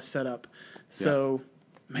gotten a whole lot of setup. So,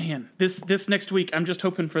 man, this next week, I'm just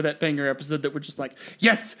hoping for that banger episode that we're just like,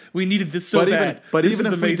 yes, we needed this so bad. But even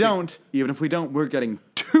if we don't, we're getting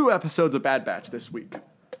 2 episodes of Bad Batch this week.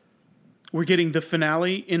 We're getting the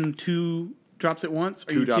finale in 2 drops at once.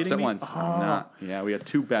 Are 2 you drops kidding at me? once. Oh. I'm not. Yeah, we had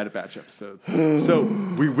 2 Bad Batch episodes. So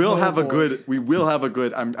we will have a good.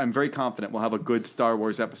 I'm very confident we'll have a good Star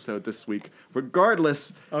Wars episode this week,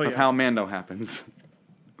 regardless of how Mando happens.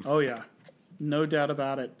 Oh yeah, no doubt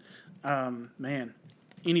about it. Man,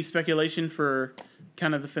 any speculation for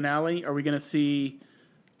kind of the finale? Are we going to see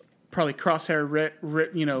probably Crosshair,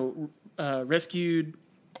 rescued,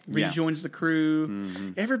 rejoins the crew?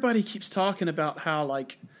 Mm-hmm. Everybody keeps talking about how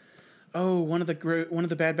one of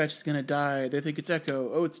the Bad Batch is going to die. They think it's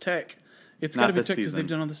Echo. Oh, it's Tech. It's got to be Tech because they've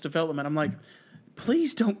done all this development. I'm like,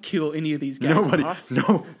 please don't kill any of these guys off.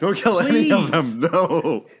 No, don't kill any of them.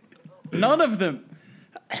 No, none of them.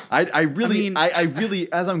 I really,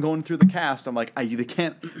 as I'm going through the cast, I'm like, they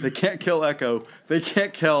can't kill Echo. They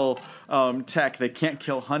can't kill Tech. They can't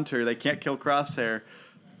kill Hunter. They can't kill Crosshair.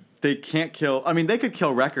 They can't kill. I mean, they could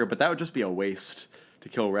kill Wrecker, but that would just be a waste to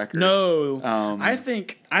kill Wrecker. No, I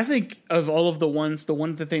think of all of the ones, the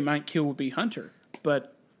one that they might kill would be Hunter,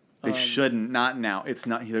 but they shouldn't. Not now. It's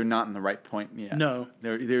not. They're not in the right point yet. No,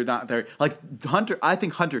 they're not there. Like Hunter, I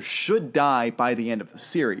think Hunter should die by the end of the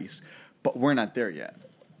series, but we're not there yet.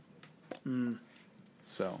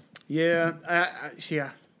 So yeah,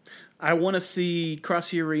 I want to see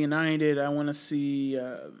Crosshair reunited. I want to see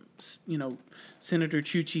Senator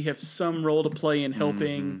Chuchi have some role to play in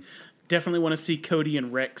helping. Mm-hmm. Definitely want to see Cody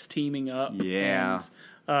and Rex teaming up. Yeah,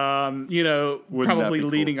 and, probably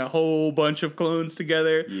leading a whole bunch of clones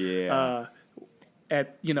together. Yeah,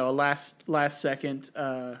 at a last second.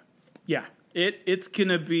 It's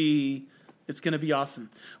gonna be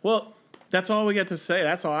awesome. Well. That's all we got to say.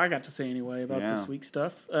 That's all I got to say anyway about this week's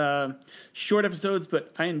stuff. Short episodes,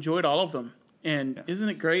 but I enjoyed all of them. And isn't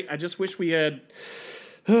it great? I just wish we had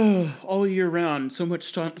all year round so much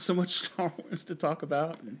Star Wars to talk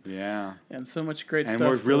about. And so much great stuff. And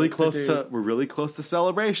we're really close to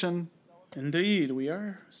Celebration. Indeed, we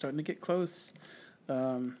are starting to get close.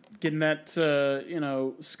 Getting that,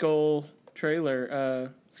 Skull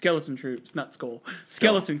trailer, Skeleton Crew, it's not Skull,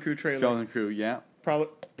 Skeleton Crew trailer. Skeleton Crew, yeah.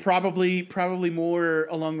 Probably more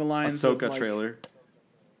along the lines of Ahsoka trailer.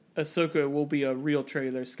 Ahsoka will be a real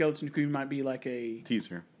trailer. Skeleton Crew might be like a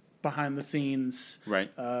teaser, behind the scenes,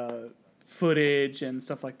 right? Footage and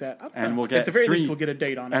stuff like that. And we'll get at the very least we'll get a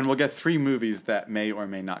date on it. And we'll get 3 movies that may or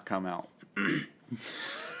may not come out.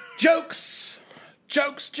 Jokes.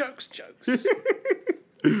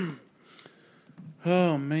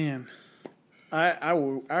 Oh man, I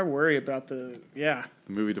worry about the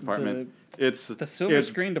movie department. The silver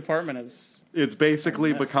screen department is. It's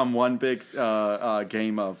basically become one big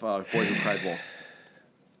game of Boy Who Cried Wolf.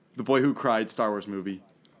 The Boy Who Cried Star Wars movie.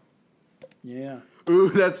 Yeah. Ooh,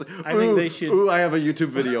 that's. I think they should. Ooh, I have a YouTube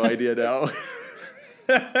video idea now.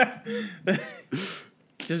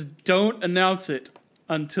 Just don't announce it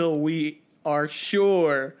until we are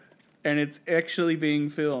sure, and it's actually being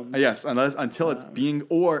filmed. Yes, until it's being,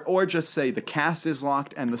 or just say the cast is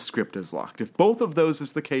locked and the script is locked. If both of those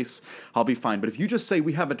is the case, I'll be fine. But if you just say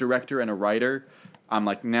we have a director and a writer, I'm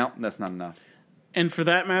like, no, that's not enough. And for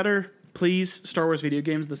that matter, please, Star Wars video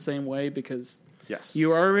games the same way, because yes,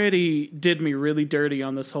 you already did me really dirty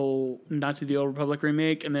on this whole Knights of the Old Republic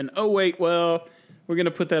remake, and then, oh wait, well, we're going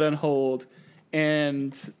to put that on hold.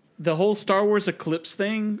 And the whole Star Wars Eclipse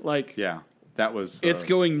thing, like... Yeah, that was... It's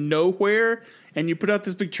going nowhere, and you put out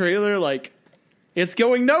this big trailer, like, it's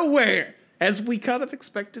going nowhere, as we kind of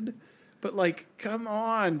expected. But, like, come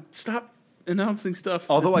on, stop announcing stuff.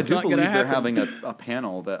 Although I do believe they're having a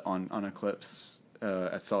panel that on Eclipse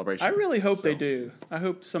at Celebration. I really hope they do. I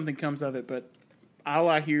hope something comes of it, but all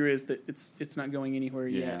I hear is that it's not going anywhere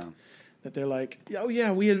yet. That they're like, oh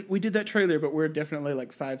yeah, we did that trailer, but we're definitely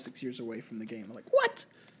like 5-6 years away from the game. I'm like, what?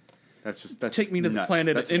 That's take me to the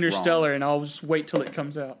planet Interstellar, and I'll just wait till it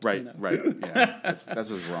comes out. Right, right. Yeah, that's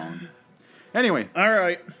just wrong. Anyway, all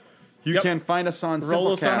right. You can find us on Simplecast.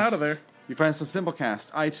 Roll us on out of there. You find us on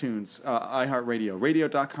Simplecast, iTunes, iHeartRadio,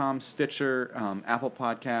 Radio.com, Stitcher, Apple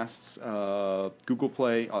Podcasts, Google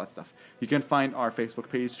Play, all that stuff. You can find our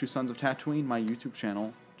Facebook page, Two Sons of Tatooine, my YouTube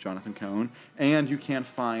channel, Jonathan Cohn, and you can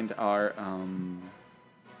find our,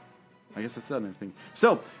 I guess that's everything.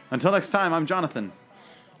 So, until next time, I'm Jonathan.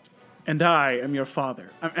 And I am your father.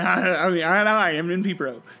 I am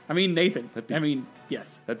Npro. I mean, Nathan.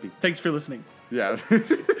 Yes. Thanks for listening. Yeah.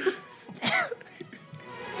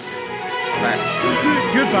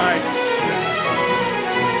 Goodbye.